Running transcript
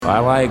I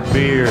like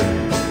beer.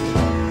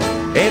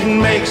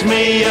 It makes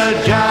me a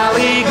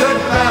jolly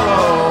good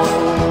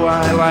fellow.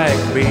 I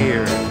like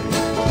beer.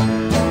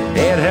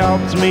 It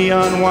helps me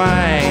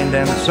unwind,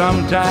 and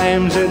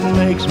sometimes it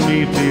makes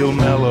me feel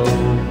mellow.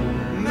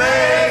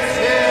 Makes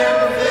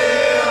him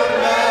feel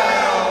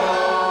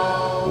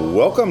mellow.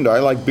 Welcome to I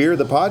Like Beer,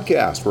 the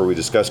podcast, where we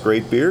discuss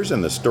great beers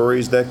and the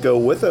stories that go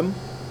with them.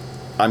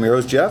 I'm your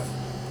host, Jeff.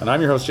 And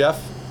I'm your host,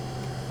 Jeff.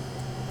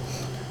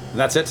 And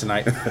that's it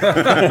tonight.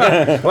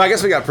 Well, I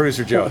guess we got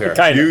producer Joe here.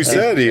 You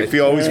said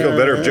you always feel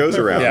better if Joe's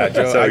around. Yeah,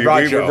 Joe. So I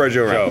brought Joe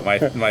around.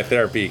 my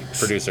therapy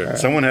producer.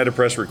 Someone had to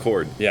press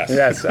record. Yes.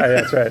 Yes,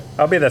 that's right.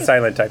 I'll be the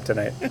silent type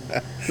tonight.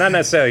 Not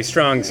necessarily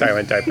strong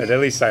silent type, but at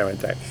least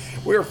silent type.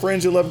 We're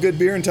friends who love good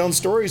beer and telling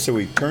stories, so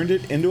we turned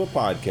it into a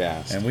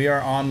podcast. And we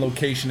are on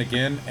location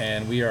again,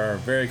 and we are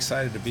very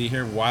excited to be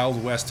here.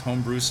 Wild West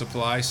Homebrew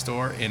Supply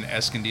Store in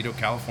Escondido,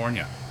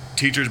 California.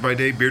 Teachers by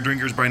day, beer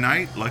drinkers by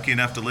night. Lucky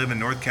enough to live in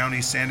North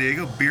County, San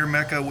Diego. Beer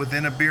mecca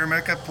within a beer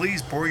mecca.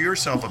 Please pour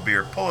yourself a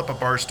beer. Pull up a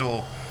bar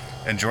stool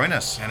and join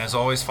us. And as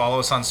always, follow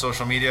us on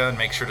social media and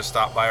make sure to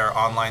stop by our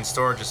online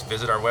store. Just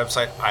visit our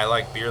website,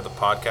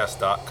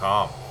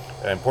 ilikebeerthepodcast.com.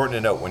 And important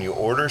to note, when you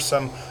order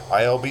some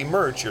ILB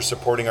merch, you're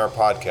supporting our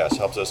podcast.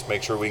 Helps us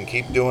make sure we can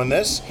keep doing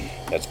this.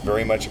 That's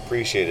very much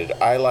appreciated.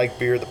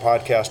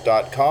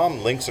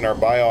 ilikebeerthepodcast.com. Links in our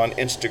bio on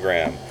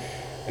Instagram.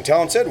 And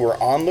Talon said we're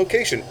on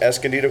location,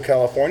 Escondido,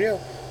 California,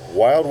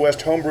 Wild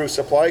West Homebrew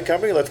Supply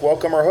Company. Let's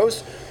welcome our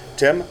host,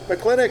 Tim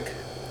McClintock.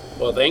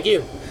 Well, thank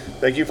you.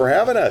 Thank you for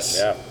having us.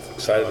 Yeah,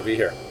 excited to be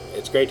here.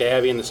 It's great to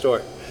have you in the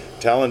store.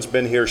 Talon's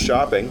been here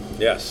shopping.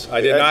 Yes,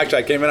 I did.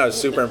 Actually, I came in, I was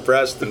super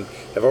impressed, and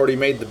have already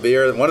made the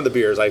beer. One of the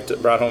beers, I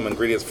brought home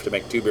ingredients to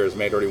make 2 beers,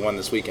 made already one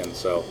this weekend,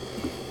 so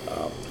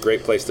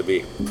great place to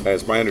be.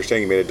 It's my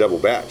understanding you made a double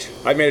batch.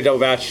 I made a double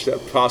batch, a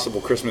possible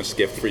Christmas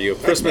gift for you.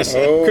 Christmas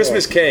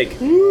cake.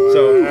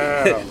 So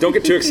don't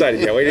get too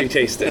excited yet. Wait till you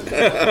taste it.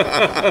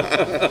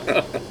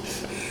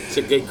 It's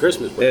a good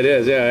Christmas present. It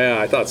is, yeah,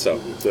 I thought so.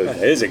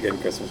 It is a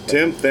good Christmas present.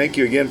 Tim, thank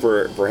you again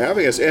for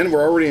having us, and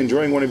we're already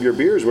enjoying one of your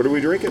beers. What are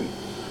we drinking?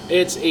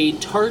 It's a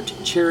tart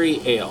cherry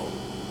ale.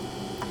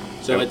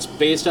 So it's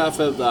based off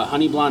of the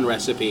honey blonde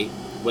recipe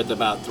with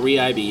about 3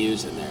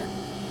 IBUs in there.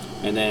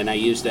 And then I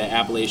used the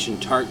Appalachian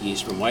tart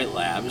yeast from White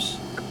Labs.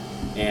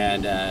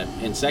 And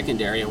in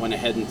secondary, I went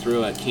ahead and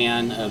threw a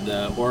can of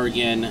the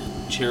Oregon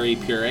cherry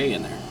puree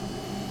in there.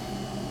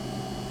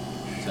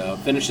 So it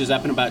finishes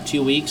up in about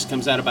 2 weeks,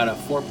 comes out about a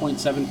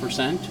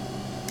 4.7%.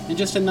 And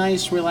just a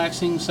nice,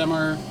 relaxing,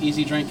 summer,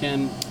 easy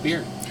drinking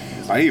beer.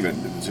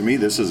 To me,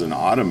 this is an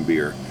autumn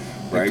beer,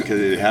 right? Because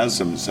it has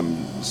some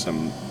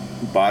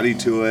body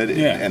to it,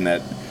 and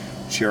that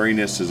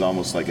cherryness is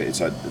almost like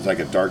it's like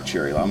a dark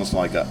cherry, almost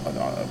like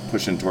a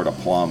pushing toward a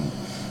plum,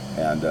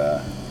 and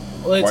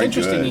well, it's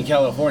interesting in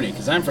California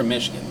because I'm from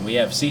Michigan. We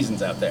have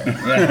seasons out there.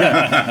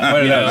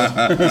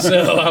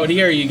 So out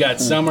here you got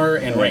summer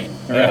and rain.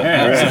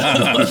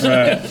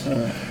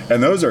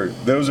 And those are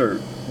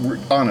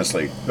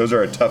honestly, those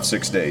are a tough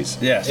 6 days.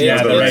 Yes,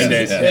 yeah, the rain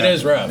days. It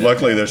is rough.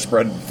 Luckily, they're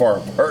spread far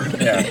apart.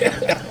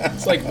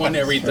 It's like one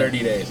every 30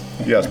 days.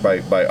 Yes,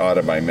 by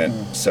autumn I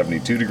meant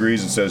 72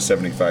 degrees instead of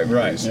 75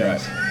 degrees.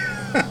 Right.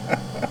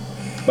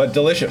 But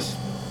delicious.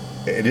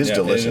 It is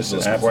delicious.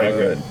 It's quite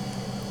good. good.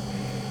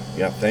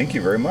 Yeah, thank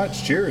you very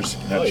much. Cheers.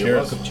 Oh, you're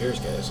welcome. Cheers,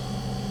 guys.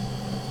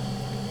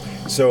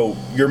 So,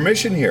 your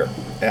mission here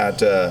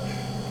at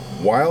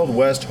Wild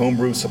West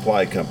Homebrew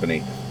Supply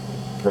Company,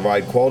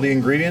 provide quality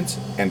ingredients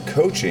and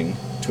coaching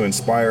to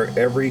inspire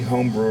every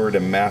home brewer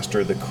to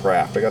master the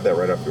craft. I got that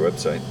right off your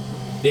website.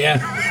 Yeah.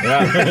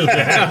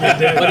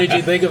 What did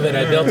you think of it?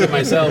 I built it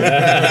myself.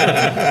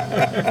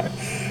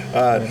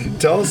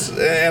 Tell us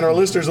and our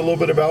listeners a little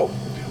bit about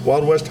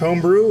Wild West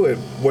Homebrew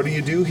and what do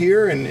you do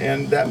here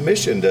and that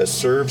mission to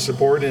serve,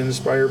 support, and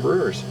inspire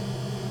brewers.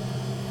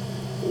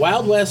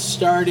 Wild West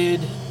started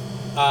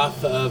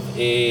off of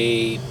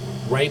a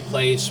right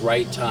place,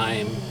 right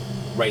time,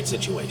 right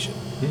situation.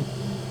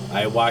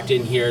 I walked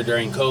in here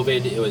during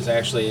COVID. It was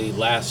actually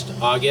last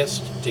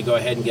August to go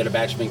ahead and get a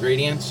batch of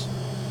ingredients.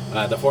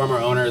 The former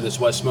owner, this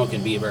was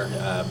Smokin' Beaver,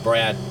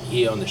 Brad,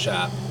 he owned the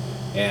shop.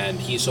 And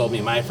he sold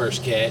me my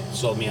first kit,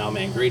 sold me all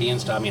my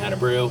ingredients, taught me how to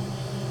brew.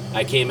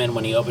 I came in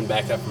when he opened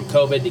back up from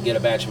COVID to get a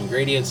batch of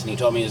ingredients, and he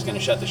told me he was going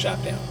to shut the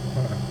shop down.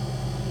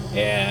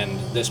 And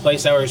this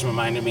place always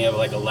reminded me of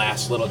like a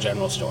last little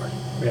general store.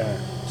 Yeah.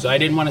 So I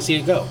didn't want to see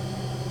it go.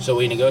 So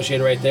we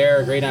negotiated right there,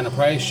 agreed on a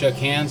price, shook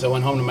hands. I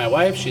went home to my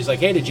wife. She's like,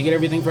 hey, did you get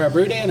everything for our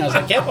brew day? And I was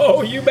like, yep.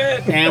 Oh, you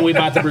bet. And we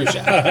bought the brew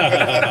shop.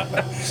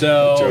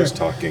 So Joe's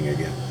talking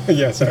again.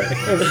 Yeah, sorry.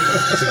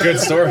 It's a good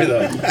story,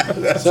 though.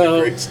 That's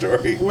a great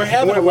story. We're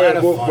having a lot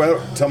of fun.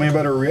 Well, tell me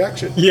about her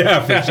reaction.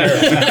 Yeah, for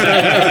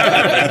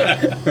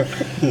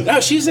sure. No,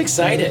 she's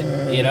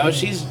excited. You know,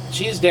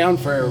 she's down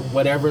for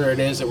whatever it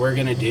is that we're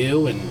going to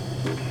do. And,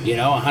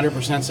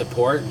 100%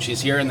 support.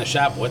 She's here in the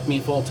shop with me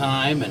full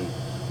time. And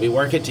we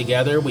work it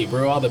together. We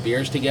brew all the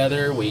beers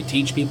together. We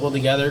teach people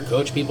together,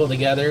 coach people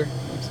together.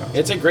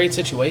 It's a great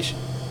situation,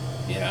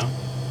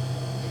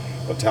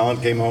 a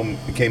talent came home.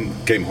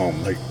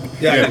 Like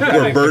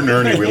we're Bert and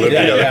Ernie. We lived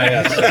together.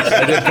 Yes.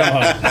 I did come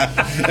home.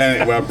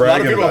 And, well, A lot of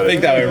bragging people about don't think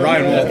it. that way.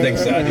 Ryan won't think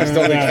so. He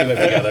still thinks we live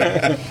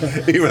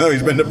together. Even though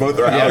he's been to both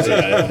their houses,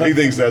 yeah. he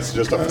thinks that's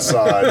just a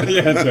facade.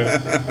 Yeah, that's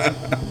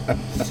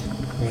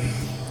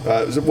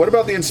right. So what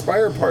about the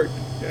Inspire part?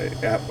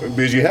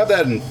 Because you have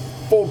that in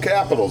full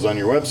capitals on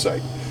your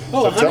website.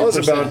 Oh, so tell us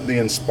 100%. about the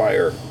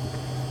Inspire.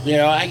 You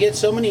know, I get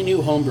so many new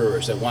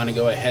homebrewers that want to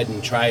go ahead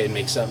and try and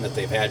make something that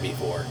they've had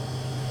before.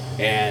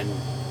 And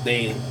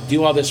they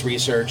do all this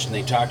research and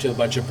they talk to a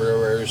bunch of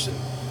brewers, and,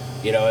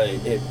 you know,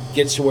 it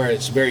gets to where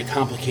it's very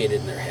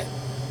complicated in their head.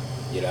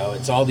 You know,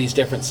 it's all these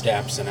different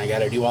steps, and I got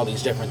to do all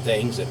these different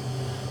things, and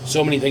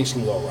so many things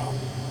can go wrong.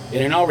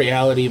 And in all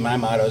reality, my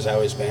motto has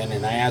always been,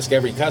 and I ask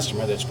every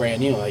customer that's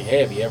brand new, like,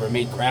 hey, have you ever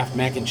made Kraft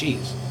mac and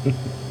cheese?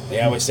 They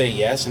always say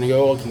yes, and I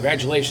go, well,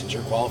 congratulations,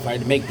 you're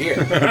qualified to make beer.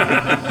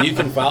 You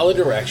can follow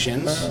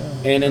directions,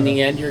 and in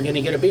the end, you're going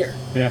to get a beer.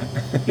 Yeah.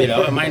 You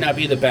know, it might not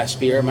be the best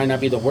beer, it might not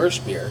be the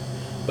worst beer,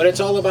 but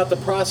it's all about the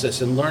process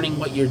and learning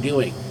what you're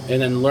doing,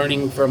 and then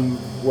learning from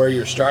where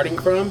you're starting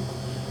from,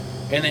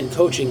 and then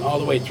coaching all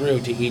the way through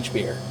to each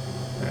beer.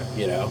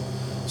 You know?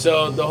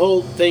 So the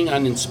whole thing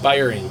on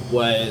Inspiring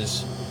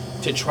was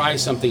to try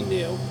something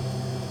new,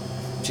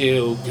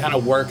 to kind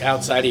of work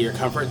outside of your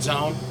comfort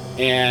zone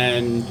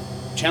and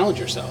challenge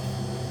yourself,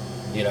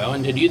 you know,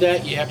 and to do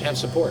that you have to have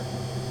support.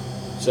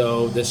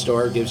 So this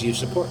store gives you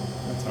support.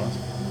 That's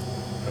awesome.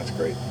 That's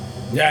great.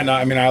 Yeah, no,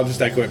 I mean, I'll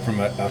just echo it from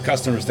a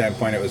customer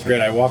standpoint. It was great.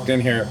 I walked in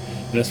here,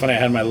 and it's funny. I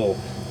had my little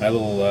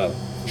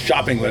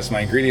shopping list,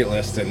 my ingredient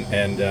list,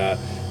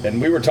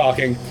 and we were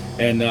talking,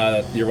 and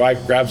your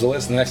wife grabs the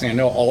list, and the next thing I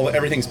know,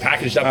 everything's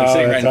packaged up and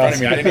sitting right in front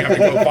of me. I didn't have to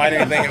go find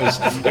anything.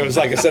 It was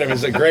like I said, it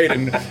was great,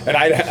 and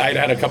I'd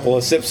had a couple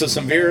of sips of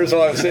some beers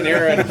while I was sitting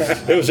here, and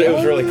it was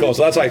really cool.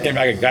 So that's why I came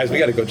back and, guys, we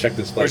got to go check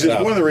this place Which is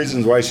out. one of the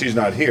reasons why she's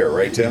not here,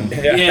 right, Tim?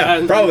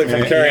 Yeah. Probably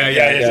from carrying.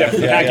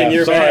 Packing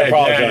your Sorry, I bag.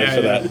 apologize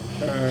for Yeah.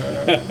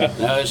 that.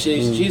 No,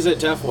 she's a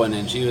tough one,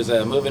 and she was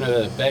moving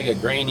a bag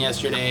of grain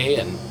yesterday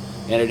and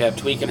ended up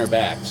tweaking her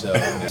back. So All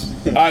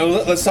right,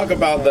 well, let's talk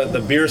about the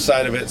beer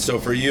side of it. So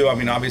for you, I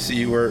mean, obviously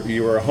you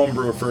were a home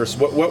brewer first.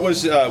 What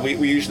was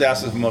we usually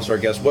ask this of most of our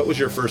guests? What was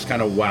your first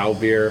kind of wow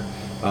beer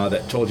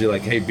that told you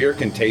like, hey, beer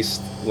can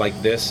taste like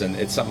this, and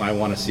it's something I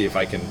want to see if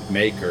I can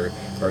make or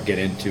get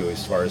into,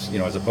 as far as, you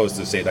know, as opposed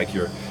to say like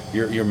your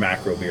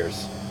macro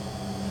beers.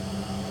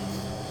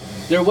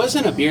 there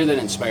wasn't a beer that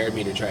inspired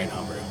me to try and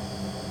homebrew.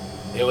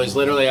 It was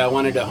literally I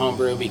wanted to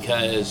homebrew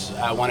because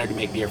I wanted to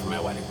make beer for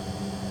my wedding.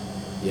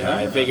 You know,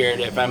 I figured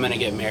if I'm going to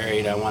get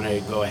married, I want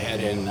to go ahead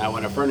and I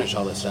want to furnish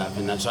all this stuff,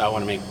 and that's how I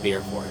want to make beer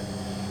for it.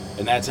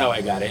 And that's how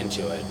I got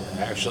into it.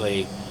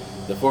 Actually,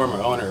 the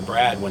former owner,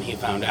 Brad, when he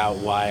found out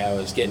why I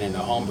was getting into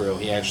homebrew,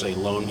 he actually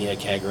loaned me a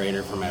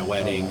kegerator for my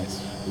wedding,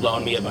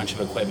 loaned me a bunch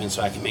of equipment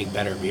so I could make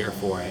better beer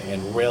for it,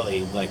 and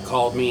really like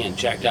called me and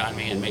checked on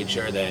me and made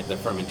sure that the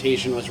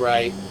fermentation was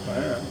right.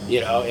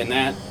 You know, and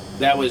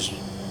that was,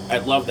 I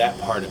love that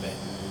part of it,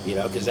 you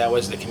know, because that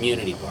was the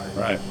community part.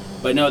 Right.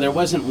 But no, there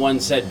wasn't one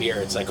said beer.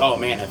 It's like, oh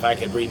man, if I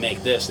could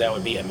remake this, that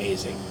would be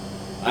amazing.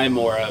 I'm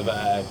more of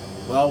a,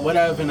 well, what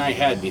haven't I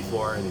had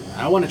before? And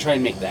I want to try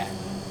and make that,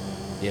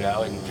 you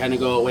know, and kind of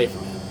go away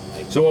from it.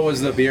 Like, So what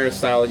was the beer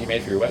style that you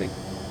made for your wedding?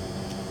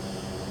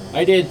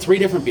 I did 3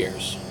 different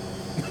beers.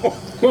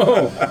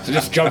 Whoa. So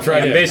just jumped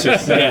right in.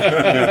 Ambitious.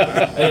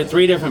 Yeah. I did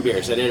 3 different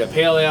beers. I did a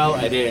pale ale,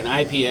 I did an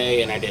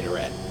IPA, and I did a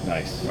red.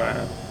 Nice.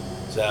 Wow.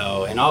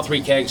 So, and all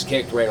 3 kegs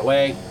kicked right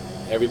away.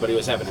 Everybody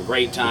was having a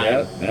great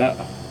time.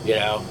 Yeah. You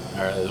know,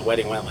 the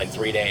wedding went like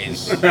 3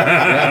 days.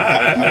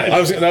 That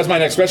was my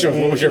next question.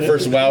 What was your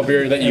first wow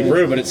beer that you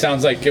brewed? But it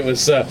sounds like it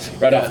was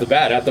right off the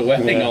bat at the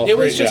wedding. All It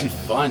was three, just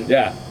fun.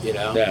 Yeah. You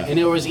know? Yeah. And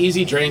it was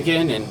easy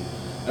drinking, and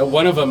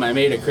one of them I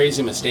made a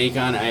crazy mistake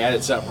on. I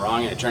added something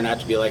wrong, and it turned out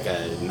to be like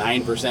a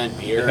 9%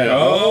 beer.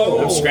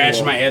 Oh. I'm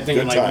scratching my head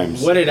thinking, Good like,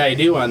 times. what did I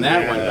do on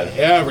that one? But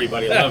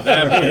everybody loved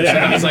that beer. So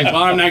I was like,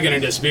 well, I'm not going to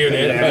dispute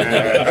it.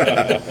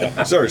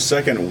 It's our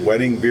second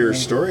wedding beer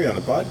story on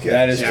the podcast.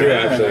 That is true,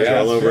 actually. It's Yeah,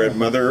 all that's over true. at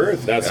Mother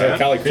Earth. That's how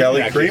Kelly Creamin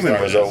Kelly actually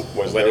Creamin started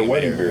was their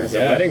wedding beer. It's a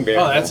wedding beer.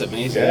 Oh, that's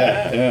amazing.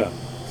 Yeah.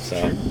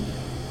 So.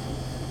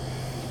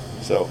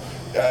 So,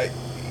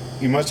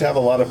 you must have a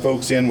lot of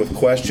folks in with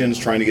questions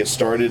trying to get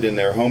started in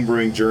their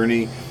homebrewing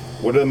journey.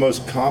 What are the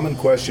most common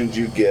questions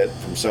you get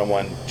from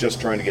someone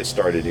just trying to get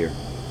started here?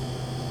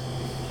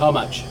 How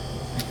much?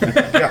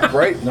 Yeah,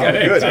 right? No,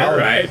 good. All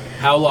right.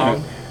 How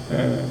long?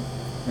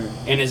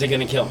 And is it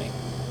going to kill me?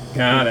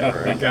 Got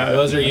it. Got it.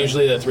 Those are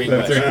usually the 3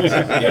 The three. questions.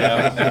 You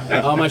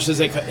know, how much is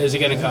it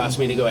going to cost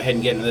me to go ahead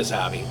and get into this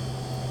hobby?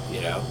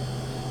 You know,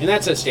 and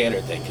that's a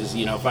standard thing because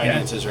you know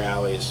finances are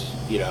always,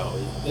 you know,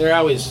 they're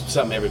always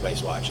something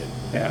everybody's watching.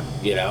 Yeah.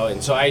 You know,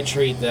 and so I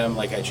treat them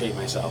like I treat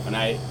myself, and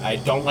I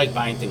don't like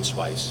buying things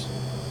twice.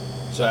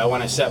 So I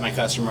want to set my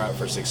customer up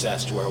for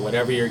success to where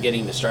whatever you're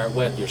getting to start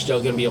with, you're still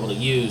going to be able to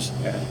use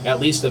Yeah. at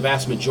least the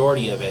vast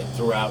majority of it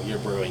throughout your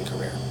brewing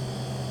career.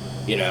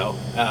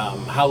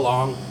 How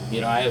long?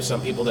 I have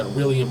some people that are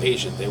really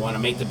impatient. They want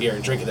to make the beer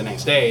and drink it the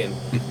next day, and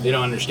they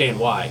don't understand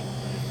why.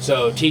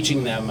 So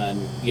teaching them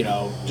and,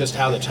 just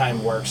how the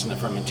time works and the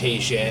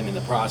fermentation and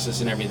the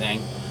process and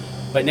everything.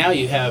 But now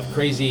you have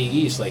crazy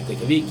yeast like the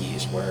Kveik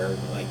yeast where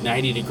like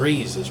 90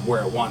 degrees is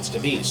where it wants to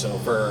be. So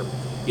for,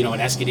 an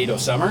Escondido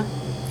summer,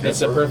 it's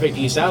the perfect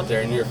yeast out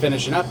there, and you're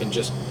finishing up in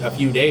just a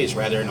few days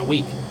rather than a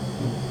week.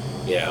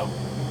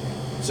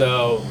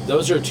 So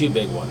those are two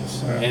big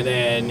ones. And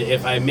then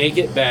if I make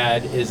it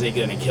bad, is it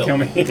going to kill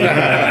me? The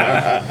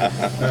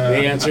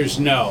answer's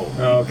no.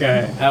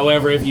 Okay.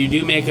 However, if you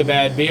do make a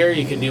bad beer,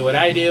 you can do what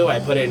I do. I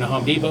put it in a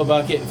Home Depot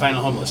bucket and find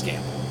a homeless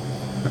camp.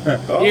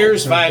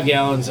 Here's 5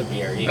 gallons of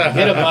beer. You can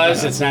get a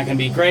buzz. It's not going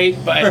to be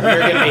great, but you're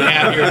going to be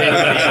happier than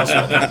anybody else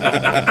with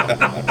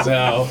it.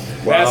 So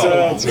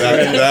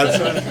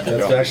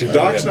that's actually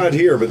Doc's not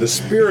here, but the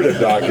spirit of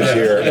Doc is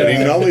here, and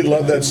he not only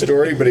loved that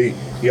story, but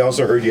he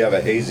also heard you have a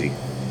hazy.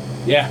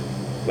 Yeah.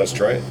 Let's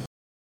try it.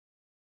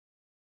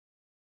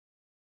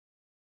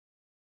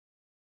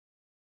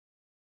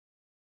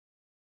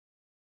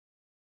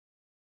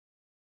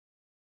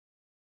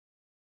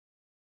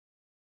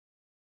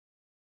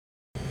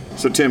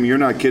 So, Tim, you're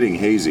not kidding,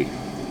 hazy.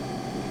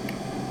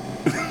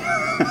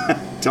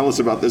 Tell us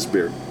about this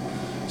beer.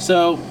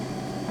 So,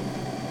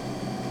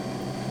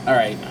 all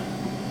right.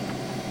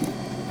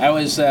 I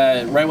was,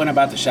 right when I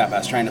bought the shop, I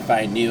was trying to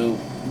find new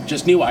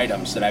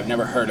items that I've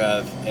never heard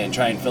of and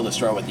try and fill the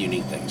store with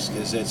unique things.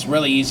 Because it's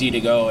really easy to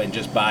go and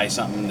just buy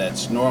something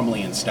that's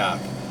normally in stock.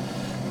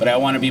 But I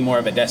want to be more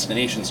of a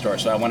destination store,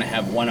 so I want to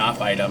have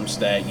one-off items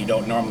that you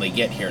don't normally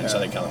get here in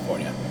Southern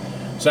California.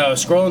 So I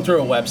was scrolling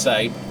through a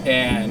website,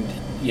 and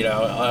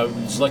I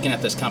was looking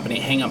at this company,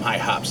 Hang 'em High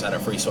Hops, out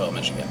of Free Soil,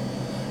 Michigan.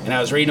 And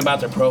I was reading about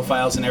their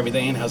profiles and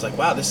everything, and I was like,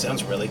 wow, this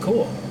sounds really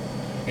cool.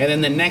 And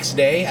then the next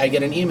day, I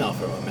get an email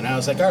from them, and I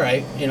was like, all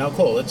right,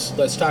 cool,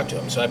 let's talk to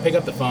them. So I pick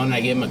up the phone, and I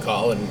gave him a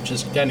call, and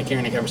just kind of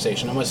carrying a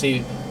conversation. I want to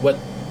see what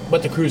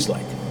the crew's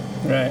like.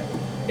 Right.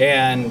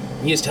 And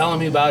he's telling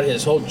me about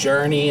his whole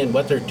journey and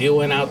what they're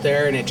doing out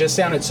there, and it just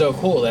sounded so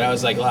cool that I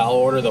was like, well, I'll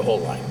order the whole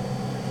line.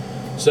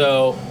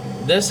 So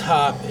this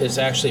hop is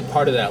actually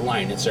part of that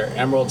line. It's their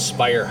Emerald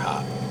Spire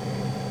hop.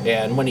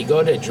 And when you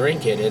go to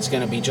drink it, it's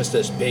going to be just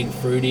this big,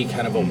 fruity,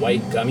 kind of a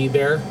white gummy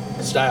bear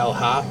style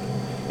hop.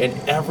 And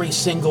every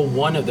single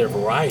one of their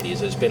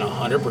varieties has been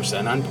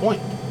 100% on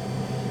point.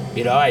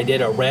 I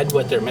did a red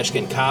with their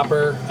Michigan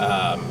Copper.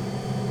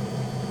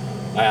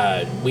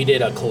 We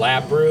did a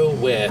collab brew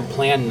with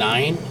Plan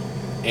 9,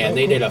 and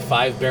they did a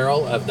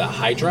 5-barrel of the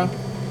Hydra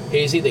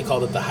Hazy. They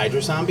called it the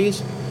Hydra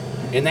Zombies.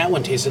 And that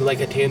one tasted like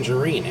a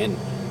tangerine. And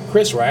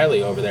Chris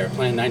Riley over there at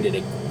Plan 9 did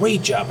a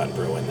great job on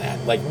brewing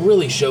that, like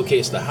really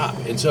showcased the hop.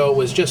 And so it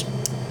was just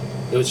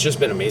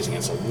been amazing.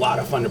 It's a lot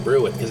of fun to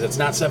brew with because it's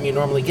not something you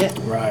normally get.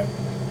 Right.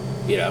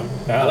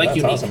 I like that's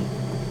unique. Awesome.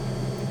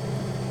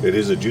 It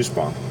is a juice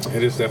bomb.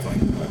 It is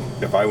definitely.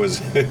 If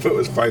it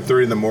was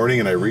 5:30 in the morning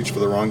and I reached for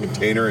the wrong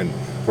container and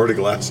poured a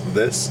glass of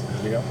this,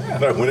 There you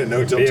go. I wouldn't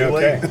know till too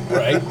late.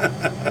 Right?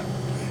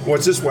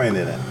 What's this weighing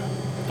in at?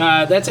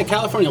 That's a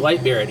California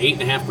light beer at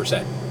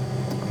 8.5%.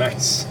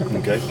 Nice.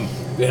 Okay.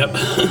 Yep.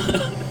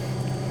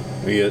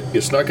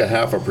 You snuck a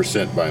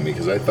 0.5% by me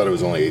because I thought it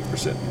was only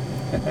 8%.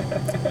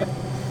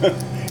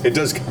 It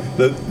does.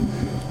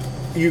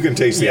 You can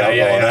taste the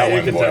alcohol on that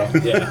one, you boy.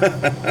 can tell.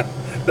 Yeah.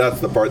 That's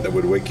the part that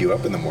would wake you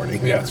up in the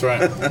morning. Yeah, that's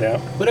right.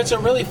 Yeah. But it's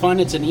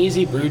it's an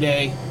easy brew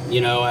day.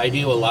 I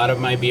do a lot of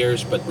my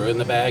beers, but brew in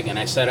the bag, and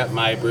I set up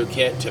my brew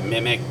kit to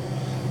mimic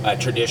a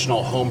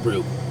traditional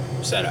homebrew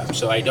setup.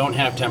 So I don't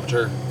have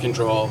temperature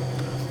control.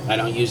 I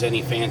don't use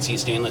any fancy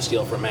stainless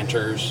steel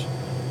fermenters.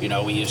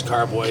 We use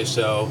carboys,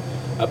 so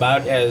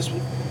about as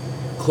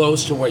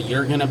close to what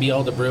you're going to be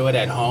able to brew it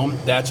at home,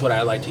 that's what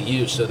I like to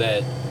use so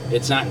that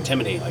it's not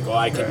intimidating. Like,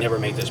 I could never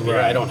make this beer.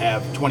 Right. I don't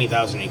have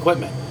 20,000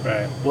 equipment.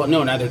 Right. Well,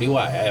 no, neither do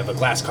I. I have a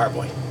glass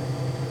carboy,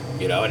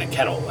 and a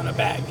kettle and a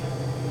bag,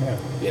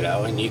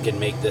 Yeah. and you can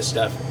make this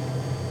stuff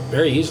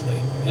very easily,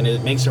 and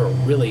it makes it a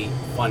really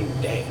fun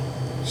day.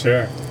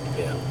 Sure.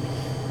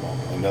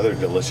 Another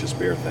delicious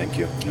beer. Thank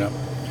you. Yep.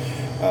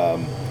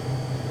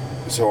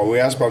 So we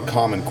asked about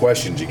common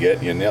questions you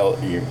get. You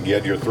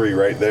had your 3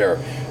 right there.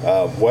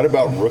 What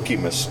about rookie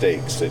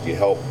mistakes that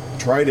you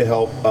try to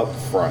help up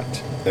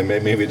front? And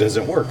maybe it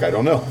doesn't work. I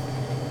don't know.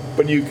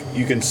 But you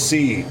can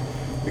see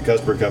the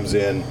customer comes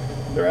in,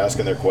 they're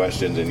asking their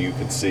questions, and you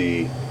can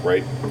see,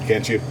 right?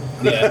 Can't you?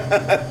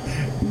 Yeah.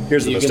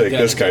 Here's the You mistake can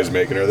this kinda guy's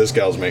making or this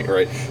gal's making,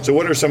 right? So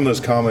what are some of those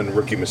common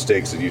rookie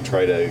mistakes that you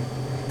try to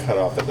cut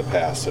off at the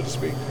pass, so to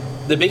speak?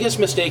 The biggest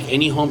mistake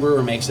any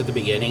homebrewer makes at the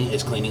beginning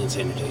is cleaning and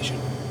sanitation.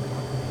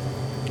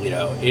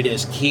 It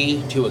is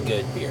key to a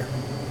good beer.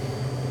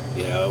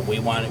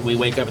 We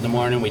wake up in the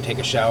morning, we take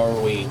a shower,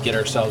 we get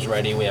ourselves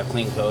ready, we have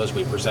clean clothes,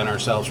 we present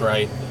ourselves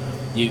right.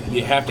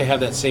 You have to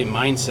have that same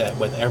mindset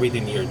with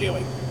everything that you're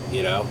doing,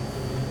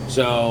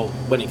 So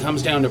when it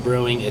comes down to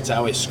brewing, it's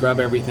always scrub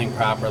everything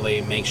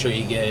properly, make sure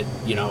you get,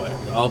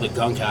 all the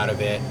gunk out of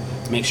it,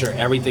 make sure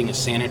everything is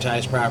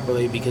sanitized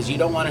properly because you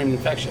don't want an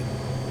infection.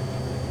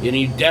 You know,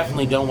 you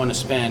definitely don't want to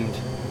spend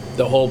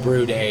the whole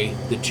brew day,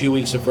 the 2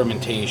 weeks of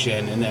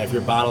fermentation, and then if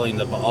you're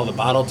bottling all the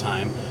bottle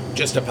time,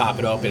 just to pop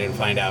it open and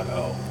find out,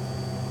 oh,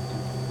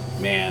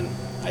 man,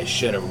 I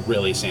should have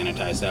really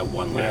sanitized that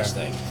one last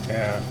thing.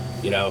 Yeah.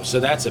 You know, so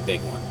that's a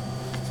big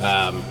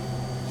one.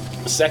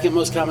 Second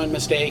most common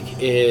mistake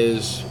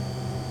is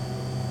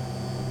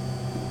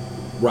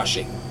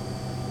rushing.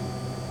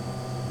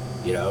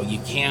 You know, you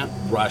can't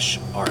rush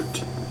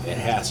art. It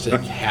has to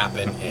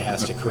happen. It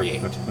has to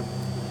create.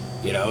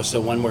 You know, so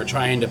when we're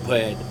trying to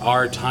put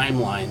our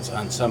timelines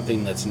on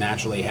something that's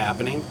naturally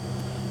happening,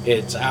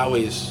 it's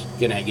always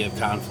going to give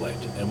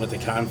conflict. And with the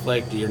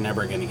conflict, you're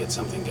never going to get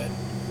something good.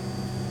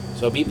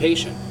 So be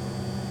patient.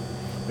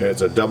 Yeah,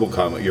 it's a double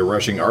comment. You're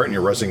rushing art and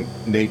you're rushing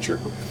nature.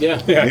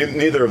 Yeah.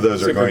 Neither of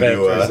those are going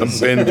to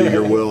bend to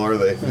your will, are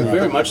they?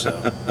 Very much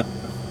so.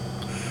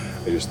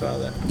 I just thought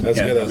of that. That's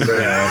good. That's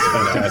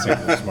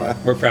fantastic. That's smart.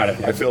 We're proud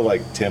of you. I feel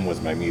like Tim was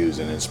my muse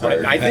and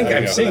inspired. I think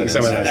I'm seeing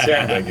some of this.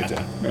 Yeah. Thank you,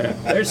 Tim. Yeah.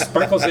 There's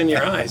sparkles in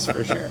your eyes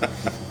for sure.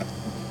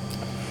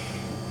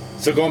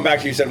 So going back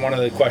to, you said one of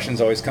the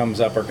questions always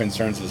comes up or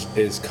concerns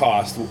is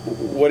cost.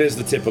 What is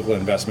the typical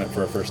investment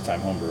for a first-time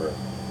home brewer?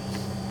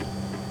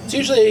 It's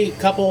usually a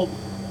couple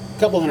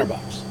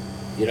 $100.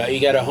 You know, you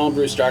get a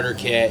homebrew starter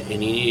kit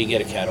and you need to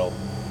get a kettle.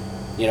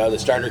 You know, the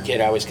starter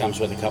kit always comes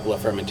with a couple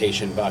of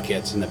fermentation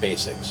buckets and the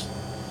basics.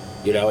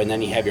 You know, and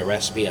then you have your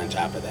recipe on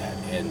top of that.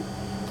 And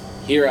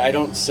here, I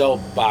don't sell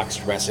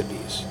boxed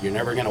recipes. You're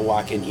never going to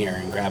walk in here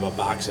and grab a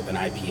box of an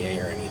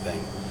IPA or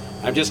anything.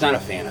 I'm just not a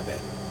fan of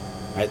it.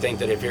 I think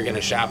that if you're going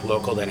to shop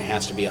local, then it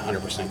has to be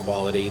 100%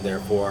 quality.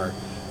 Therefore,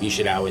 you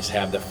should always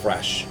have the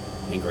fresh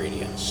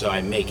ingredients. So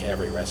I make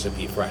every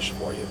recipe fresh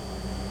for you.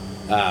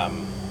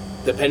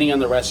 Depending on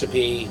the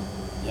recipe,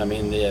 I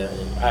mean,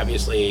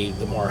 obviously,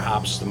 the more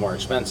hops, the more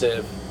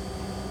expensive,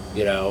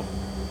 you know.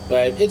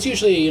 But it's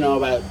usually, you know,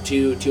 about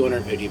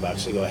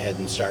 $250 to go ahead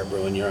and start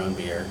brewing your own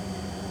beer.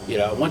 You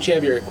know, once you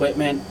have your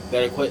equipment,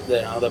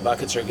 all the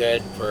buckets are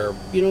good for,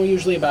 you know,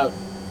 usually about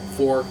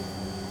four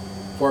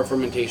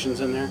fermentations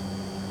in there.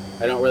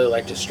 I don't really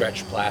like to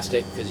stretch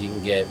plastic because you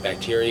can get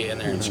bacteria in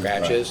there and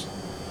scratches.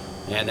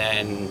 Right. And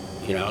then,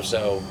 you know,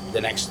 so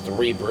the next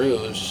 3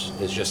 brews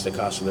is just the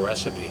cost of the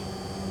recipe.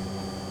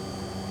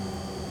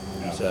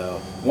 Yeah.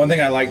 So one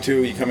thing I like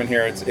too, you come in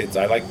here, it's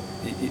I like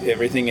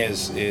everything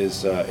is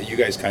you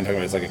guys kind of talk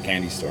about it's like a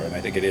candy store, and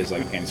I think it is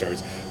like a candy store.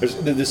 There's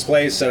the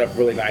display is set up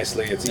really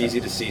nicely. It's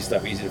easy to see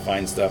stuff, easy to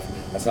find stuff.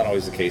 That's not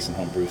always the case in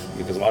home brews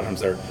because a lot of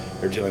times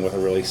they're dealing with a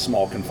really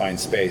small confined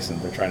space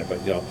and they're trying to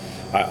put, you know,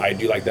 I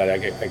do like that. I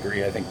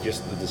agree. I think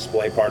just the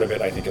display part of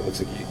it, I think it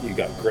looks like you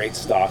got great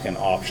stock and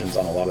options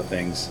on a lot of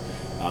things.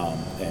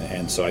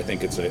 And so I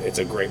think it's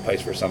a great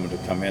place for someone to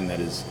come in that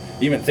is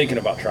even thinking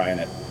about trying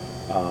it.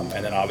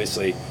 And then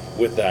obviously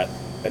with that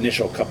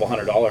initial couple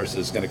 $100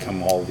 is going to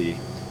come all the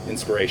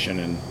inspiration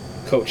and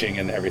coaching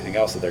and everything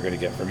else that they're going to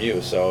get from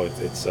you. So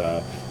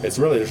it's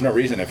really, there's no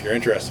reason if you're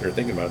interested or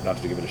thinking about it not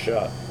to give it a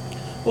shot.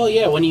 Well,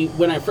 yeah,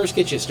 when I first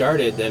get you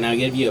started, then I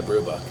give you a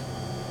brew book,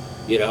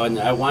 you know, and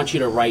I want you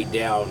to write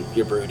down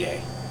your brew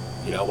day,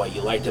 you know, what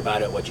you liked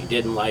about it, what you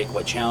didn't like,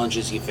 what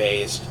challenges you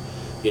faced,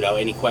 you know,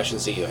 any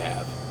questions that you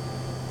have,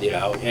 you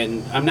know,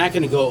 and I'm not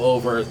going to go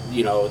over,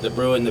 you know, the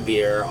brew and the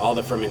beer, all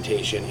the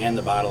fermentation and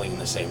the bottling in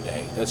the same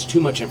day. That's too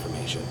much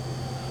information.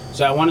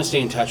 So I want to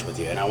stay in touch with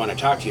you and I want to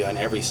talk to you on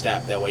every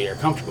step. That way you're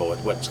comfortable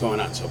with what's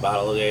going on. So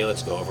bottle a day,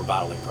 let's go over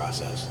bottling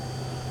process.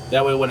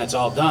 That way when it's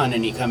all done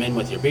and you come in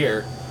with your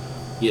beer,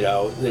 you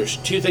know, there's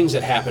 2 things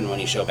that happen when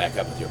you show back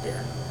up with your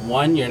beer.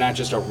 One, you're not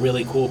just a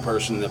really cool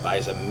person that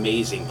buys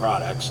amazing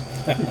products,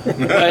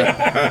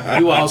 but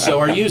you also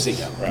are using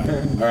them,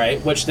 Right. All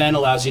right, which then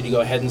allows you to go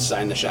ahead and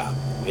sign the shop.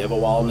 We have a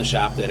wall in the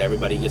shop that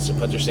everybody gets to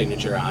put their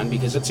signature on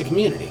because it's a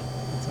community.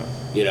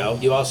 You know,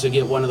 you also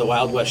get one of the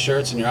Wild West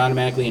shirts and you're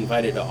automatically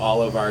invited to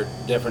all of our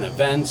different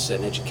events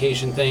and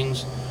education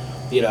things,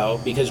 you know,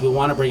 because we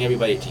want to bring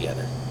everybody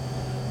together.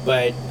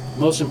 But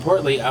most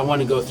importantly, I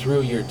want to go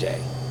through your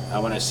day. I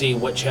want to see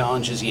what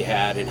challenges you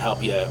had and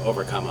help you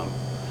overcome them.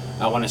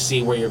 I want to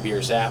see where your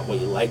beer's at,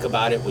 what you like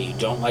about it, what you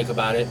don't like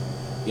about it.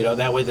 You know,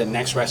 that way the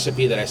next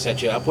recipe that I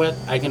set you up with,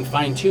 I can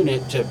fine-tune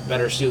it to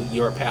better suit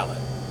your palate.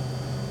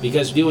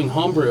 Because doing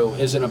homebrew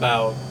isn't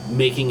about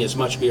making as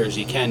much beer as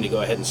you can to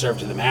go ahead and serve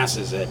to the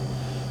masses at,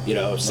 you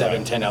know,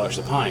 $7-10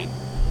 a pint.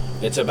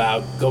 It's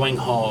about going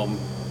home,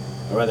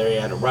 or whether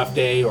you had a rough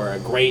day or a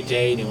great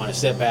day and you want to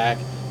sit back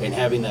and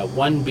having that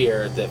one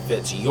beer that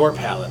fits your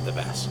palate the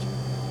best.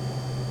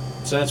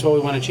 So that's what we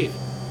want to achieve.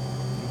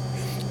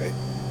 Hey,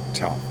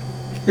 Tom.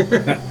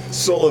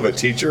 Soul of a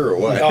teacher or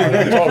what? No,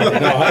 totally.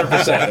 No,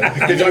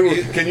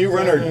 100%. Can you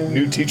run our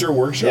new teacher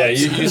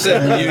workshops? Yeah, you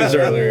said muse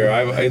earlier.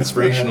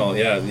 Inspirational.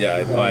 Yeah,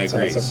 I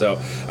agree. Awesome. So,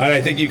 and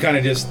I think you kind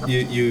of just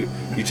you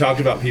talked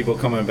about people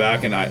coming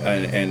back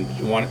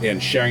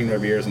and sharing their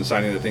beers and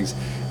signing the things.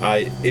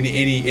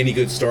 Any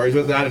good stories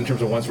with that in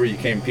terms of once where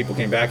people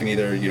came back and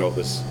either, you know,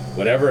 this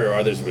whatever, or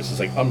others was just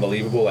like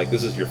unbelievable, like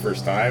this is your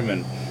first time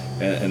and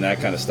that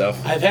kind of stuff.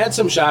 I've had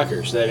some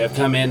shockers that have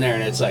come in there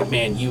and it's like,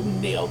 man, you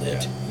nailed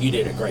it. Yeah. You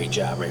did a great great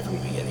job right from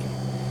the beginning.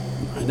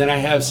 And then I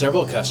have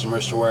several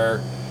customers to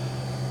where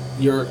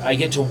I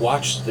get to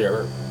watch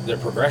their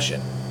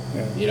progression.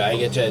 Yeah. I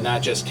get to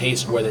not just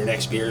taste where their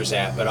next beer is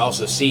at, but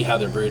also see how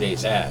their brew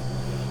day's at.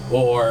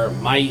 Or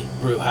my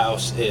brew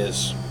house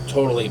is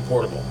totally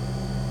portable.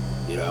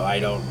 I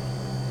don't,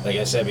 like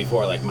I said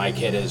before, like my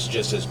kit is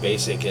just as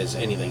basic as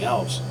anything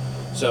else.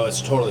 So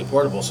it's totally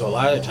portable. So a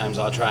lot of the times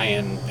I'll try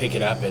and pick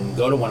it up and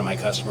go to one of my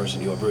customers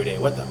and do a brew day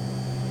with them.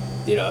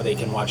 They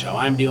can watch how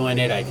I'm doing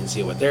it. I can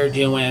see what they're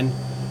doing.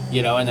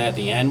 And then at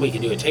the end we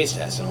can do a taste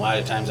test. And a lot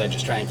of times I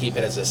just try and keep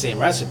it as the same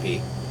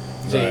recipe.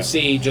 So you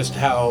see just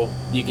how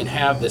you can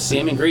have the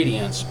same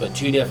ingredients, but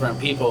two different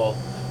people,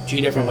 two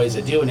different ways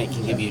of doing it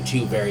can give you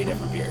two very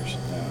different beers.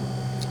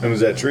 And is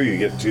that true? You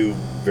get two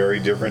very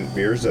different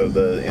beers of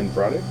the end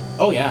product?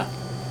 Oh, yeah.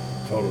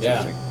 Totally.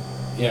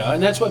 Yeah.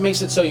 And that's what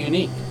makes it so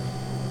unique.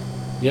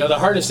 The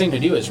hardest thing to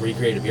do is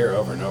recreate a beer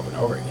over and over and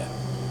over again.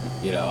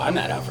 I'm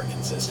not out for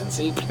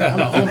consistency. I'm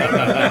a homer.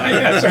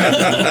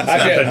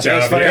 Actually,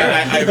 it's funny.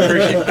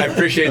 I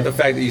appreciate the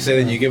fact that you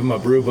say that you give them a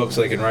brew book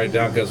so they can write it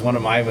down, because one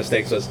of my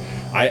mistakes was,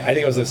 I think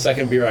it was the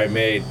second beer I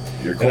made.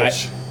 Your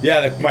Kolsch.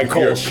 My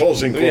Kolsch.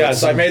 Kolsch. Yeah,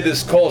 so I made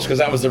this Kolsch because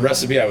that was the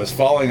recipe I was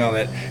following on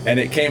it, and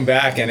it came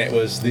back and it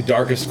was the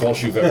darkest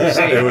Kolsch you've ever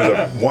seen. It was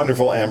a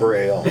wonderful amber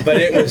ale. But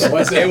it was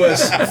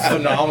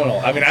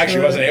phenomenal. I mean,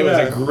 actually, it wasn't. It was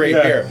a great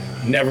beer.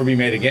 Never be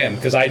made again,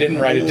 because I didn't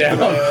write it down,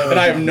 and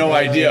I have no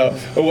idea.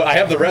 I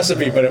have the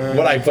recipe, but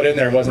what I put in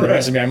there wasn't the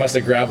recipe. I must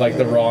have grabbed like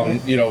the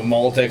wrong,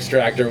 malt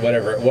extract or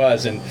whatever it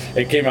was, and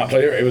it came out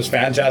clear. It was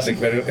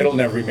fantastic, but it'll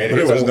never be made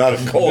again. But it was not a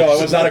Kolsch. No,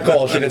 it was not a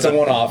Kolsch, and it's a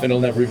one-off, and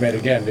it'll never be made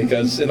again,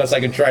 because unless I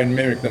can try and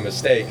mimic the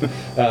mistake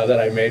that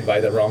I made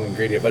by the wrong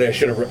ingredient. But I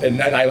should have,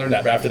 and I learned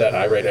that after that.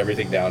 I write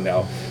everything down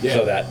now,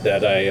 so that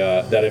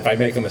if I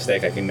make a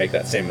mistake, I can make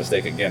that same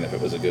mistake again if it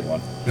was a good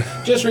one.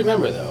 Just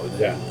remember though,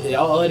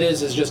 all it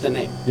is just a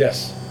name.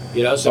 Yes.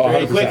 So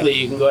very 100%. Quickly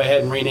you can go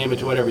ahead and rename it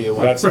to whatever you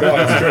want. That's true.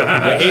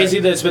 A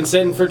hazy that's been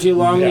sitting for too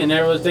long and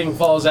everything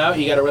falls out,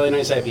 you got a really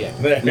nice IPA.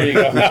 There you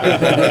go.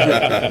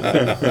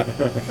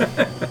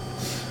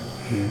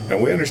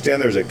 And we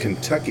understand there's a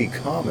Kentucky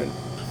Common.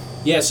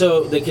 Yeah,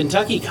 so the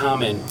Kentucky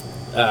Common,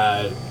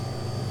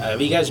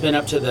 have you guys been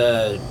up to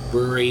the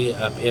brewery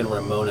up in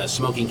Ramona,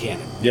 Smoking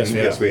Cannon?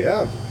 Yes, we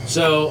have.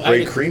 So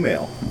Great cream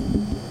ale.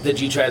 Did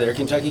you try their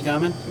Kentucky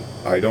Common?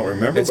 I don't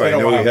remember, but I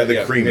know we had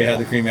the cream ale. We had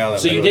the cream ale.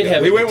 So you did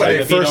have it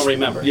if you don't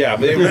remember. Yeah,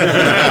 but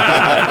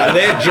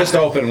they had just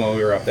opened when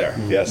we were up there.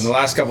 Yes. And the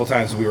last couple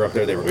times we were up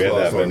there, they were closed.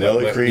 We had that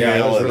vanilla cream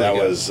ale, and really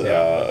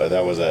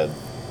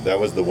that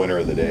was the winner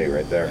of the day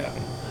right there. Yeah.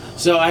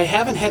 So I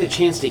haven't had a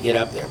chance to get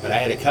up there, but I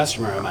had a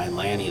customer of mine,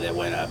 Lanny, that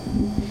went up,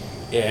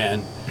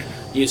 and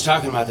he was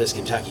talking about this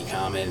Kentucky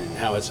Common and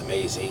how it's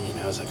amazing,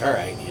 and I was like, all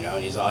right,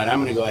 and he's all, and I'm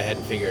going to go ahead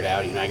and figure it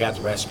out. I got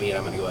the recipe, and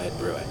I'm going to go ahead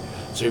and brew it.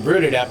 So we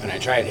brewed it up, and I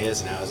tried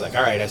his, and I was like,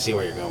 all right, I see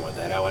where you're going with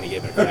that. I want to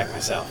give it a crack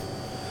myself.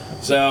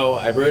 So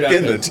I brewed up.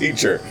 In the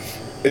teacher,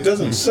 it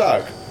doesn't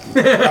suck.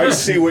 I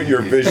see what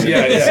your vision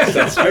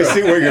is. I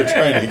see where you're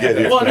trying to get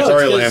here. Well, no,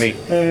 sorry, Lanny.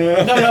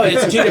 No,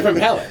 it's two different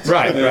pallets.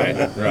 Right.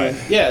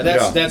 Yeah,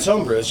 that's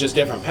homebrew. It's just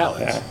different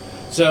pallets. Yeah.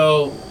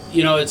 So,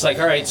 it's like,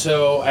 all right,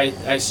 so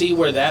I see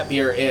where that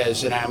beer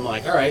is, and I'm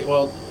like, all right,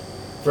 well,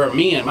 for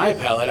me and my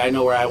palate, I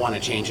know where I want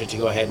to change it to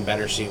go ahead and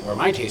better suit where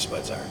my taste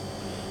buds are.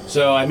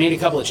 So I made a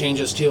couple of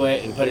changes to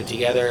it and put it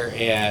together,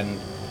 and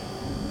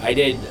I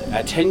did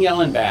a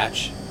 10-gallon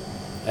batch.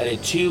 I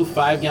did 2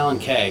 5-gallon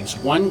kegs.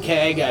 One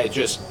keg, I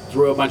just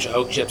threw a bunch of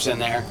oak chips in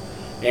there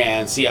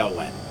and see how it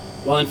went.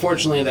 Well,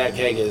 unfortunately, that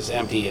keg is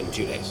empty in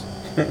 2 days.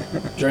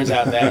 Turns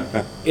out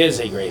that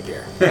is a great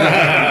beer.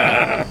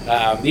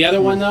 The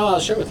other one, though, I'll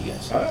share with you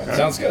guys. All right,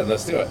 sounds good.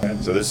 Let's do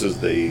it. So this is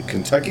the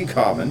Kentucky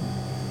Common,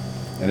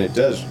 and it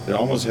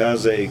almost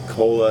has a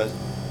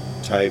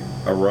cola-type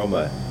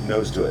aroma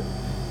nose to it.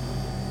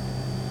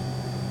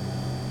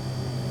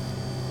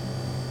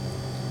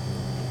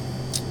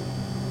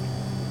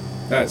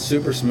 That's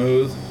super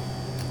smooth.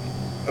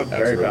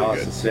 Very really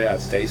balanced. Good.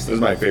 It's tasty. This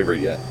is my favorite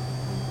yet.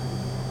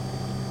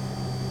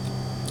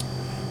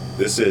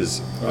 This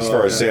is, as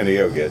far as San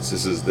Diego gets,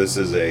 this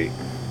is a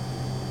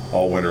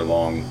all winter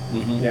long.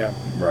 Mm-hmm. Yeah.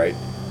 Right.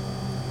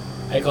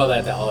 I call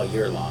that the all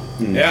year long.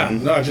 Mm-hmm. Yeah.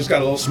 No, it just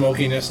got a little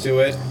smokiness to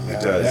it. It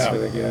does. Yeah.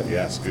 Really good.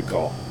 Yes, good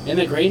call. And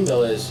the grain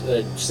bill is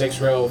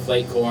 6-row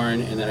flake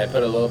corn, and then I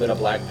put a little bit of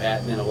black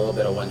patent and a little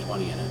bit of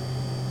 120 in it.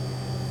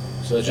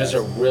 So it's just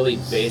a really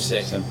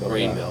basic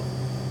grain bill.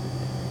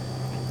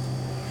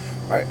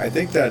 I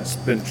think that's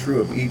been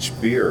true of each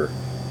beer.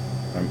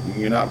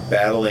 You're not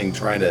battling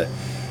trying to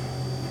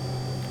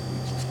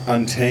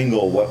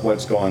untangle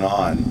what's going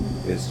on.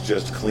 It's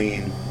just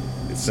clean,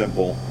 it's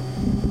simple,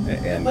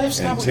 and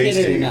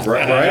tasty. Enough.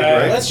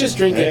 Right. Let's just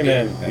drink it.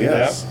 Amen.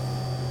 Yes.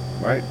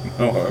 Yep. Right.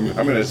 Oh, I'm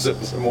going to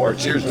sip some more.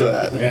 Cheers to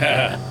that.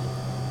 Yeah.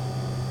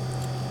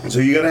 So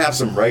you got to have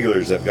some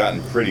regulars that have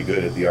gotten pretty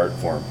good at the art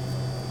form.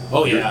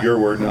 Oh yeah. Your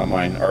word, not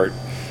mine. Art.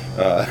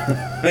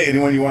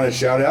 Anyone you want to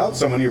shout out?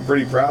 Someone you're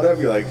pretty proud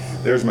of? You're like,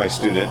 there's my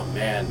student. Oh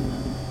man.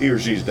 He or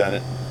she's done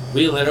it.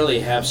 We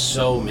literally have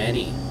so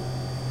many.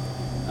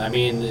 I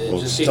mean, Well,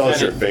 just tell us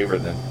kinda- your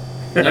favorite then.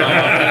 No,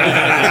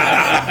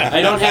 I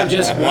don't have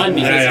just one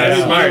because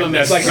every one of them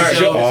is That's like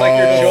so. your it's like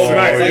your children.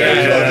 Smart. It's like your Yeah,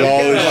 children. it's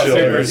all his Super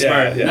children.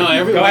 smart. Yeah. No,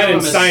 every Go one ahead of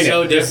and them sign is it.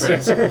 so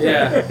different.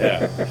 Yeah,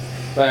 Yeah.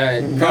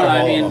 but no, Proud of I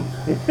all mean,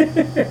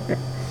 of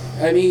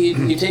them.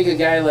 you take a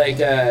guy like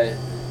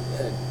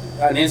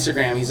on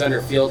Instagram, he's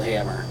under Field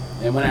Hammer,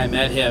 and when I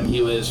met him,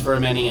 he was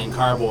fermenting in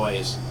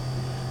carboys,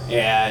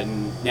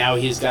 and now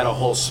he's got a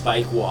whole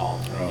spike wall,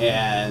 Oh.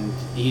 and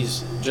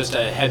he's just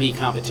a heavy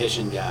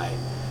competition guy,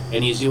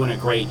 and he's doing a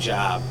great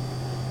job.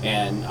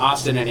 And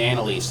Austin and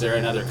Annalise, they're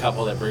another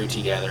couple that brew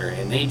together,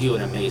 and they do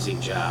an amazing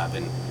job.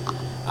 And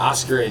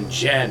Oscar and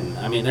Jen,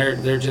 I mean,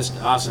 they're just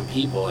awesome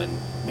people, and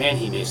man,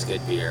 he makes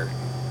good beer.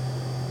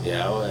 You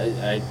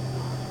know,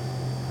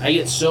 I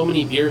get so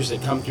many beers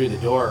that come through the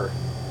door,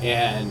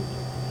 and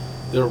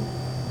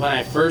when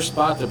I first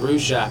bought the brew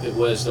shop,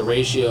 the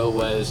ratio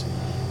was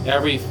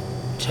every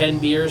 10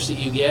 beers that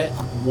you get,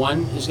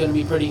 1 is going to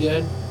be pretty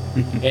good.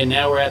 And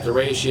now we're at the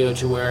ratio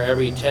to where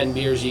every 10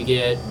 beers you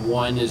get,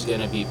 1 is going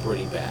to be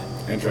pretty bad.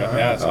 Interesting.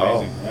 Yeah, that's Oh.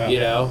 amazing. Yeah. You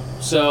know,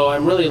 so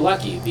I'm really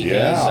lucky because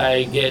Yeah.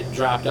 I get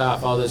dropped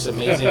off all this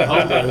amazing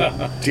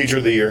homebrew. Teacher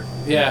of the year.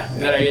 Yeah,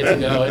 that I get to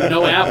go. And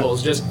no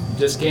apples, just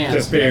cans.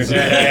 Just beers.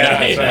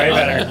 Yeah, it's way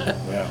better.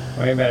 Yeah.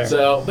 Way better.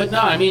 So, but no,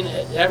 I mean,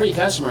 every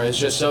customer is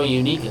just so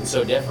unique and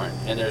so different,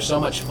 and they're so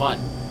much fun.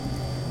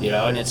 You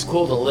know, and it's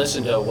cool to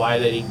listen to why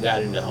they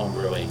got into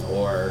homebrewing,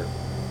 or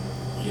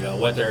you know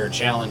what their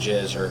challenge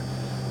is, or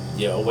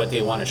you know what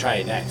they want to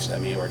try next. I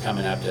mean, we're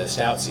coming up to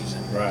stout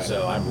season, Right.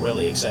 so I'm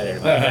really excited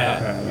about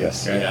that.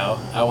 Yes. You know,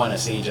 I want to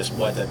see just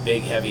what the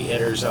big heavy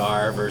hitters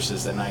are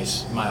versus the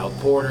nice mild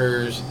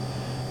porters.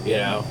 You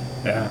know,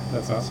 Yeah,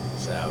 that's awesome.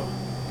 so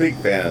Big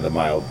fan of the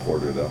mild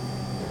porter though.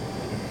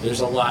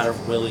 there's a lot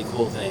of really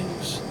cool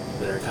things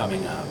that are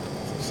coming up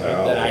So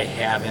that I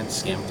haven't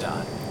skimped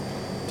on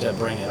to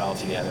bring it all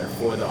together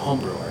for the home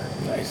brewer,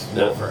 Nice.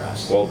 not for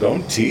us. Well,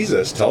 don't tease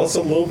us. Tell us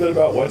a little bit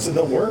about what's in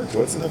the works.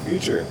 What's in the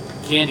future?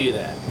 Can't do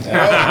that.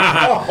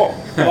 Oh,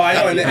 Well, I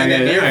know in the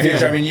near Yeah.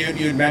 future, I mean, you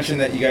had mentioned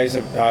that you guys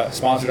have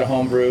sponsored a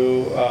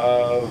homebrew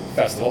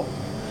festival,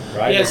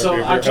 right? Yeah, so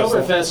Beer festival.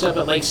 Oktoberfest up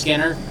at Lake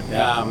Skinner,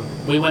 Yeah.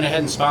 we went ahead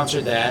and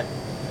sponsored that.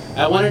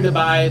 I wanted to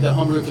buy the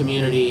homebrew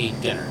community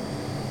dinner,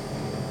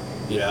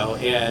 you know,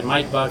 and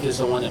Mike Buck is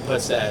the one that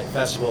puts that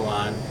festival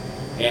on,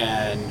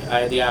 and I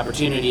had the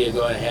opportunity to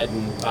go ahead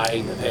and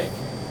buy the pig.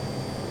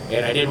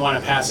 And I didn't want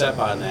to pass up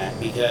on that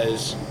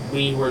because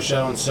we were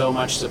shown so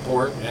much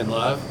support and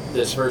love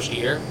this first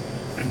year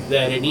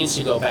that it needs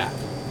to go back.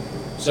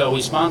 So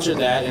we sponsored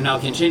that, and I'll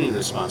continue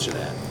to sponsor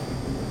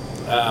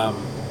that.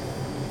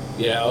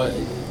 You know,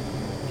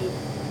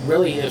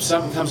 really, if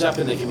something comes up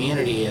in the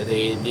community,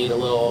 they need a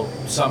little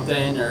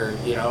something, or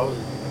you know,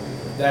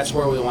 that's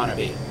where we want to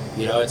be.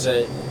 You know,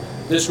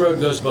 this road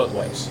goes both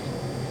ways.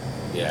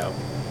 You know,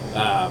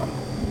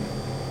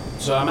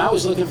 so I'm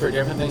always looking for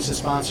different things to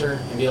sponsor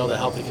and be able to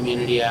help the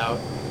community out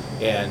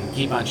and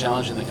keep on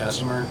challenging the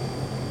customer.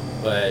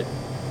 But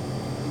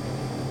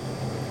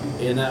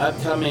in the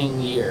upcoming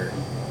year,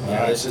 you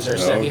know, this is our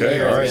second Okay,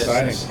 year all of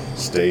right, business.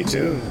 stay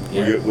tuned.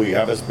 Yeah. Will you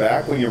have us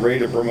back when you're ready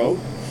to promote?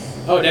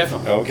 Oh,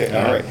 definitely. Okay,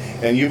 all right.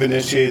 And you've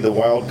initiated the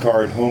Wild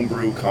Card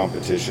Homebrew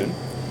Competition.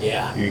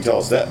 Yeah. You can tell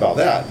us that about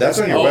that. That's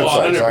on your Oh,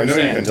 website, so I know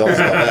you 100%. can tell us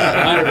about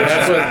that.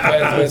 100%.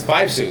 That's with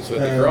Five Suits with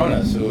the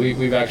Coronas. So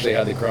we've actually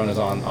had the Coronas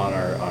on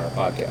our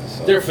podcast.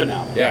 So. They're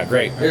phenomenal. Yeah,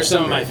 great. They're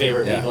some of my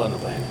favorite Yeah. people on the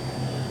planet.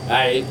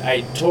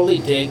 I totally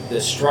dig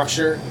the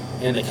structure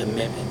and the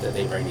commitment that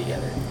they bring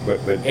together. But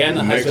And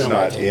the Nick's husband and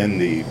not wife team. in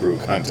the brew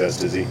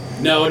contest, is he?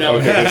 No,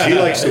 Okay, but he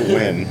likes to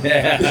win.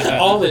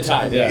 all the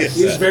time. Yes.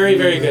 He's very,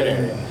 very good at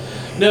it.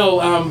 No,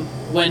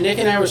 when Nick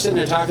and I were sitting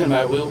there talking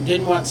about it, we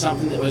didn't want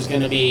something that was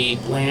going to be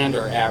bland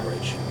or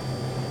average.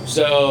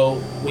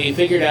 So we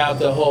figured out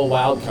the whole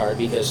wild card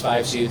because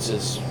Five Suits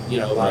is, you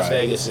know, Las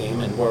Right. Vegas theme,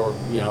 and we're,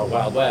 you know,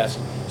 Wild West.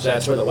 So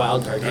that's where the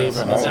wild card came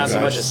from. It's not so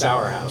much a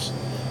sour house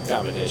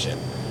competition.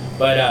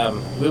 But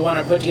we want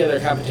to put together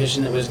a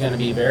competition that was going to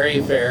be very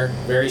fair,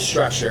 very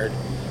structured.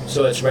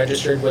 So it's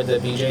registered with the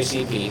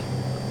BJCP.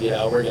 You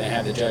know, we're going to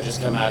have the judges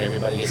come out,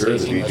 everybody gets Sure, the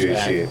tasting notes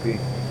back. BJCAP.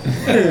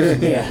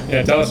 Yeah.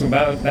 Yeah, tell us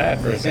about that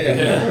for a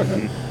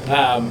second.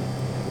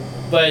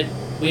 But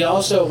we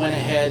also went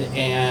ahead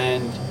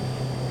and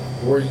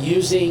we're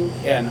using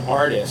an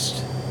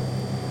artist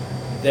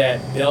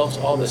that built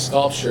all the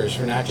sculptures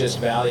for not just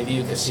Valley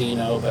View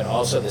Casino, but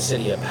also the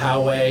city of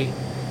Poway.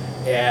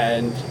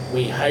 And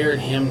we hired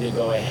him to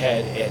go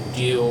ahead and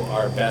do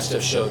our Best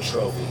of Show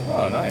trophy.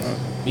 Oh, nice.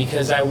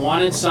 Because I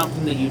wanted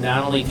something that you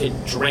not only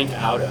could drink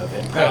out of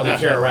and proudly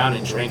carry around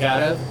and drink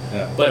out of,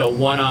 Yeah. but a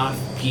one-off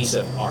piece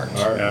of art.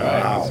 All right.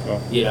 Wow. That's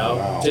cool. You know,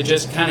 Wow. to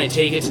just kind of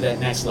take it to that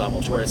next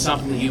level to where it's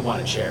something that you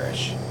want to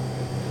cherish.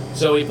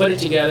 So we put it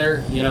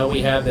together. You know,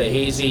 we have the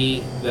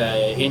hazy,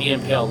 the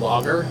Indian Pale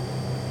Lager.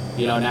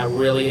 You know, not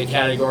really a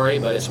category,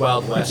 but it's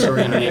Wild West, so we're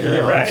going to make it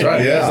our own. That's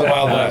right. Yeah. That's the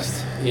Wild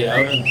West. You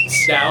know,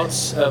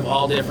 stouts of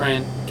all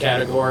different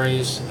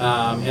categories.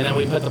 And then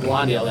we put the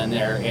blonde ale in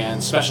there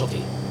and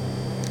specialty.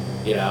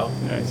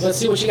 Nice. Let's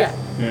see what you got.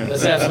 Yeah.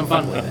 Let's have some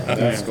fun with it.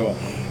 That's cool.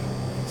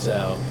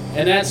 So,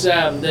 and that's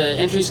the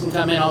entries can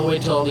come in all the way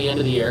till the end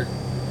of the year.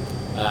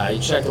 You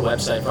check the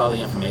website for all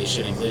the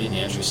information, including the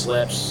entry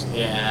slips.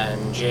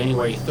 And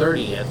January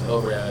 30th,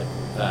 over at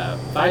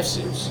Five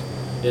Suits,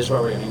 is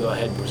where we're going to go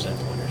ahead and present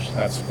the winners.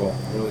 That's cool.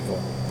 Really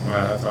cool.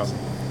 Wow, that's awesome.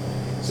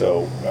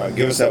 So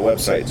give us that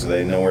website so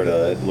they know where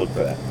to look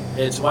for that.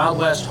 It's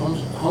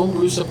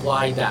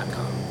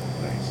WildWestHomebrewSupply.com.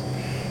 Nice.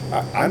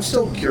 I'm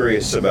still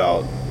curious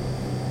about,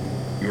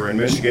 you were in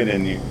Michigan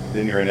and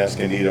then you're in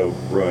Escondido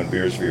brewing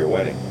beers for your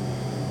wedding.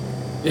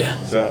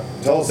 Yeah. So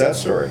tell us that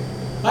story.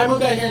 I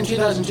moved out here in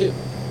 2002.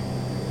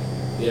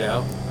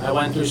 I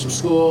went through some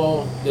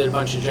school, did a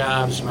bunch of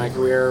jobs. My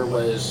career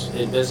was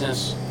in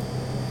business,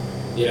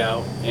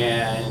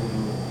 and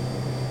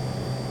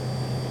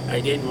I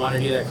didn't want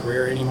to do that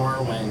career anymore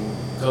when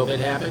COVID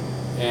happened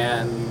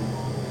and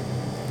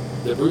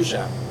the brew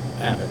shop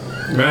happened.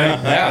 Right.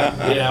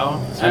 Yeah.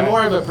 I'm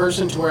more of a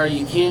person to where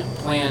you can't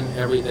plan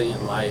everything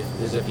in life,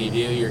 because if you do,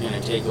 you're going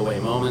to take away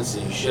moments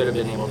that you should have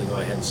been able to go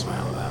ahead and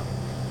smile about.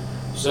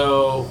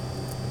 So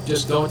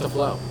just go with the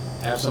flow,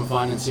 have some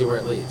fun, and see where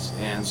it leads.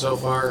 And so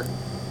far,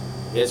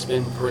 it's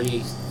been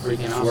pretty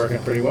freaking It's awesome. working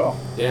pretty well.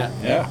 Yeah.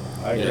 Yeah,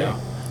 I agree.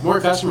 More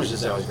customers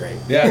is always great.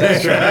 Yeah,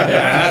 that's true. Yeah,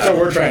 that's what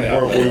we're trying to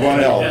help. We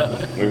want to help.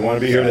 Yeah. We want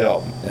to be here to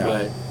help. Yeah.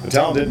 But The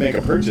town did make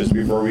a purchase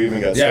before we even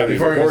got Yeah, started.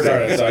 before we recording.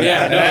 started. So,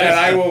 Yeah, no, and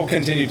I will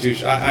continue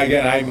to.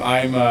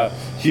 I'm a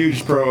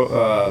huge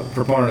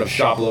proponent of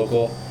shop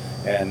local,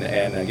 and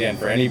again,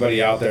 for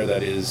anybody out there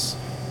that is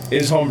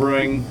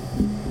homebrewing,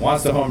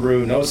 wants to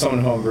homebrew, knows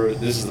someone homebrew,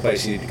 this is the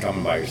place you need to come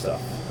and buy your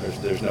stuff.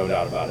 There's no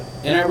doubt about it.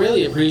 And I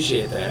really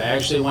appreciate that. I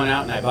actually went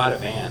out and I bought a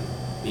van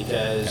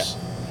because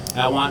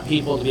I want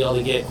people to be able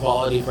to get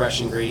quality, fresh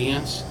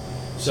ingredients.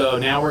 So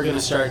now we're going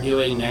to start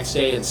doing next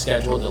day and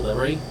scheduled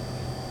delivery,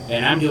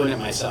 and I'm doing it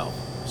myself.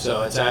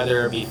 So it's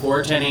either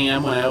before 10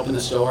 a.m. when I open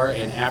the store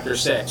and after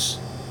 6.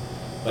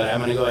 But I'm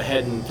going to go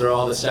ahead and throw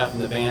all the stuff in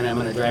the van. I'm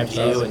going to drive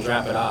to you and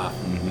drop it off.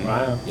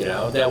 Wow.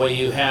 That way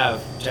you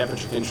have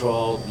temperature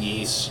controlled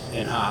yeast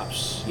and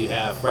hops. You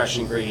have fresh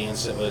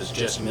ingredients that was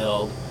just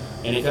milled,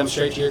 and it comes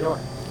straight to your door.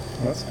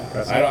 That's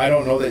impressive. I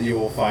don't know that you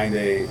will find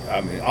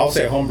I'll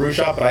say a home brew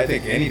shop, but I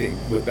think anything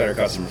with better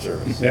customer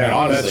service. Yeah, I mean,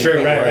 honestly, that's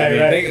true. Right, I mean,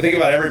 right. Think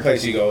about every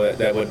place you go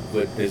that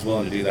is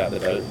willing to do that,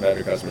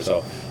 better customer.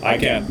 So I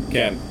can't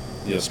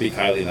speak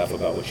highly enough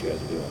about what you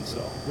guys are doing.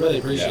 So Really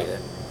appreciate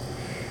it.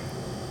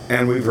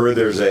 And we've heard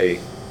there's a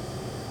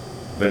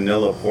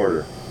vanilla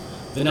porter.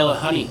 Vanilla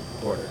honey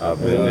porter. A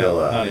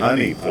vanilla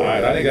honey porter. All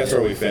right, I think that's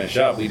where we finish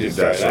up. We did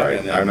That's try that, right.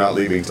 and then- I'm not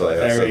leaving till I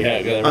have There we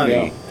some go.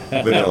 honey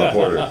vanilla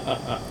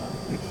porter.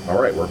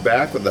 All right, we're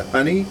back with the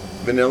honey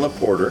vanilla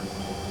porter.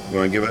 You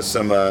want to give us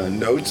some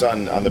notes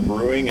on the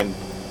brewing and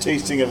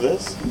tasting of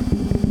this?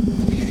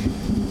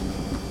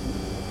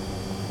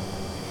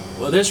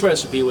 Well, this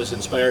recipe was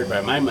inspired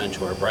by my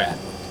mentor, Brad.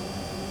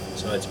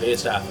 So it's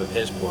based off of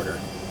his porter.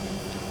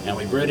 And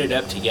we brewed it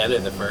up together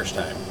the first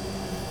time.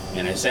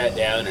 And I sat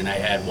down and I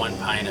had 1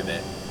 pint of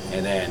it.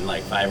 And then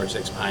like 5 or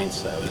 6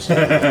 pints, I was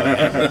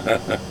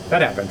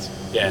That happens.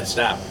 yeah,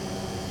 stop.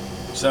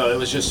 So it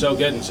was just so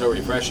good and so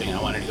refreshing.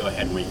 I wanted to go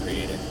ahead and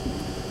recreate it.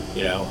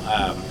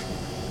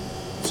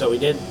 So we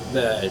did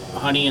the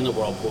honey in the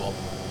whirlpool.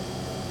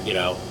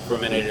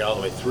 Fermented it all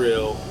the way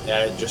through.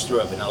 Just threw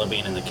a vanilla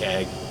bean in the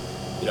keg.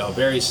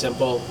 Very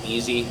simple,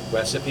 easy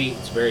recipe.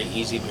 It's very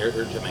easy beer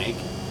to make.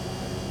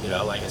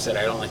 Like I said,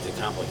 I don't like to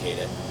complicate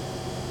it.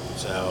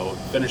 So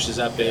finishes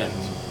up in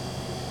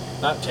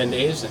about 10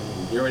 days, and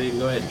you're ready to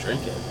go ahead and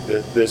drink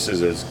it. This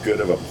is as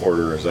good of a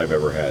porter as I've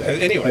ever had.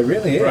 Anyway, It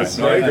really is. Right.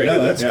 No, I agree.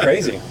 know, that's Yeah.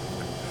 crazy.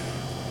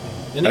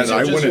 And these And are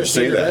I just wouldn't your say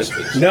standard that.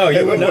 recipes. No, you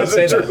It would not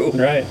say wasn't that.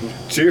 true. Right.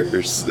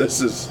 Cheers.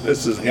 This is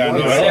Yeah,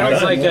 wonderful. no,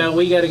 Sounds like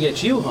we got to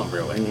get you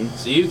homebrewing,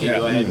 so you can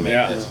go ahead and make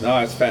this. No,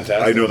 it's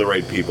fantastic. I know the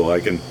right people. I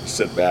can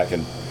sit back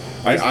and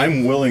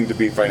I'm willing to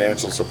be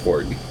financial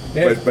support.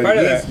 Yeah, but part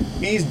of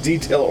he's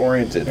detail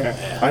oriented.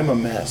 Yeah. I'm a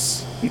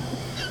mess.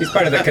 He's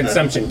part of the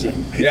consumption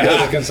team.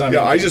 Yeah, the consumption.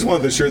 Yeah, I just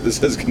want the shirt that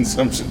says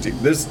consumption team.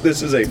 This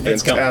is a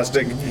It's coming.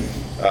 fantastic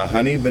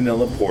honey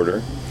vanilla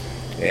porter,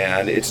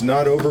 and it's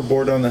not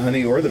overboard on the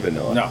honey or the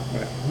vanilla. No.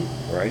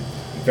 Right?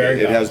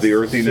 Very It has the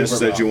balanced. earthiness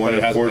Super that you want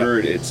in balanced. a But it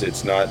porter. has-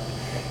 It's not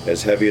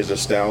as heavy as a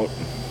stout.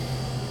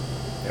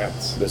 Yeah.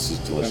 This is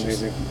delicious.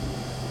 Amazing.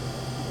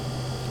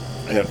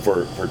 And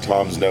for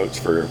Tom's notes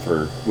for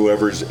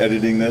whoever's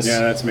editing this, Yeah,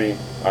 that's me.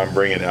 I'm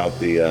bringing out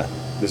the.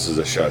 This is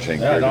a Shawshank.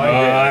 Yeah, beer. no,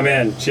 I'm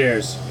in.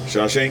 Cheers.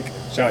 Shawshank.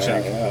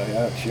 Shawshank.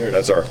 Yeah, cheers.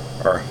 That's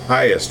our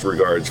highest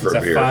regards for It's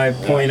a beer.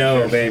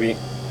 5.0, baby.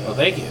 Well,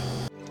 thank you.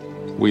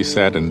 We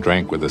sat and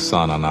drank with the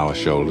sun on our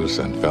shoulders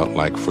and felt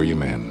like free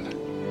men.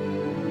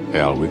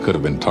 Hell, we could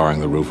have been tarring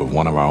the roof of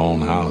one of our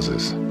own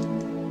houses.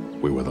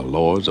 We were the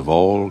lords of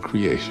all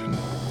creation.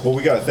 Well,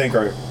 we got to thank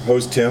our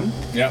host Tim.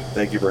 Yep.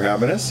 Thank you for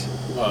having us.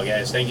 Well,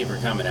 guys, thank you for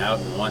coming out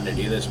and wanting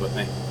to do this with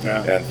me.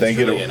 Yeah. And thank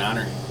you Really to an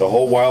honor. the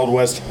whole Wild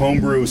West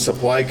Homebrew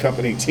Supply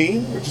Company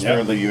team, which is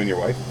apparently you and your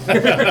wife. No.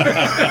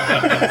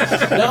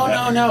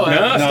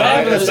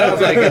 It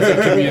sounds like it's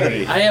a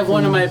community. I have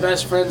one of my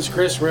best friends,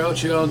 Chris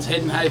Roach, who owns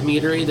Hidden Hive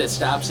Meadery, that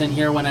stops in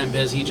here when I'm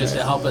busy just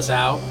to help us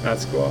out.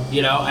 That's cool.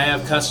 You know, I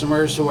have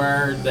customers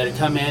that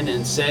come in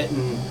and sit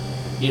and,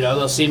 you know,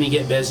 they'll see me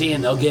get busy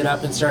and they'll get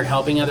up and start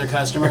helping other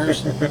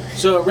customers.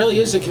 So it really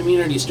is a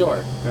community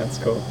store, That's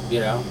cool. you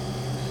know.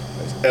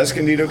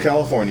 Escondido,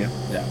 California.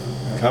 Yeah.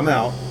 Come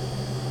out,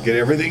 get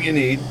everything you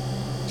need.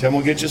 Tim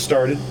will get you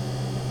started.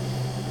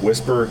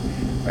 Whisper,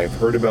 I've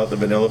heard about the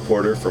vanilla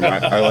porter from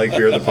I Like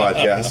Beer, the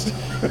podcast.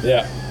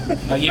 Yeah.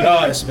 You know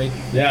how to speak.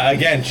 Yeah,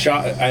 again,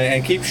 shop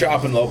and keep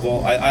shopping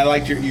local. I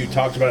liked you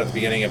talked about at the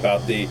beginning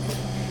about the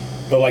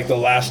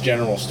last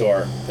general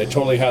store. It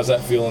totally has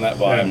that feel and that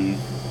vibe.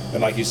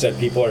 And like you said,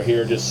 people are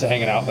here just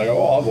hanging out. They go,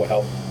 oh, I'll go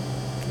help.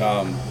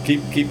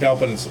 Keep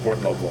helping and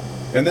supporting local.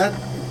 And that,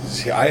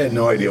 I had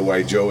no idea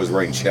why Joe was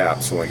wearing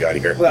chaps when we got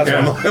here. Well, that's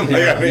Now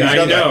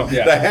you know.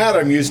 The hat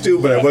I'm used to,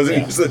 but I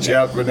wasn't used to the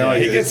chaps. But now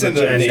he gets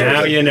into And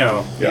now you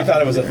know. You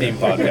thought it was a theme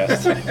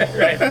podcast.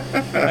 Right.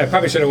 I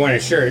probably should have worn a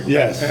shirt.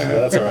 Yes,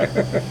 that's all right.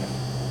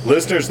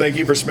 Listeners, thank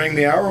you for spending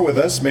the hour with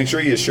us. Make sure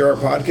you share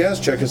our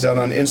podcast. Check us out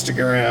on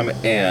Instagram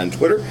and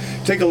Twitter.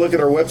 Take a look at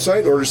our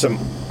website. Order some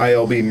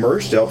ILB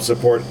merch to help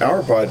support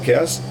our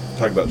podcast.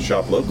 Talk about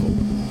shop local.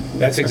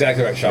 That's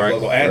exactly right. Shop Right,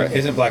 local. And right.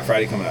 isn't Black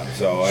Friday coming up?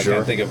 So I Sure.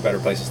 can't think of better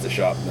places to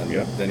shop than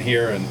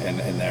here and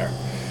there.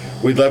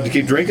 We'd love to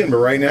keep drinking, but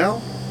right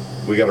now,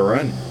 we got to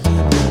run.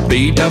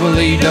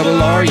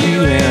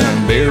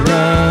 B-double-E-double-R-U-N, beer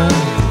run.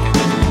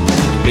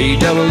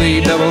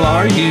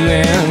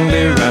 B-double-E-double-R-U-N,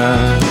 beer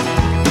run.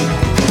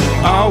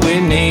 All we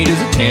need is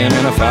a 10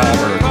 and a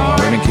 5 or a car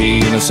and a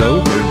key and a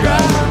sober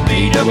driver.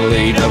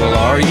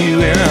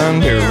 B-double-E-double-R-U-N,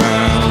 beer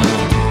run.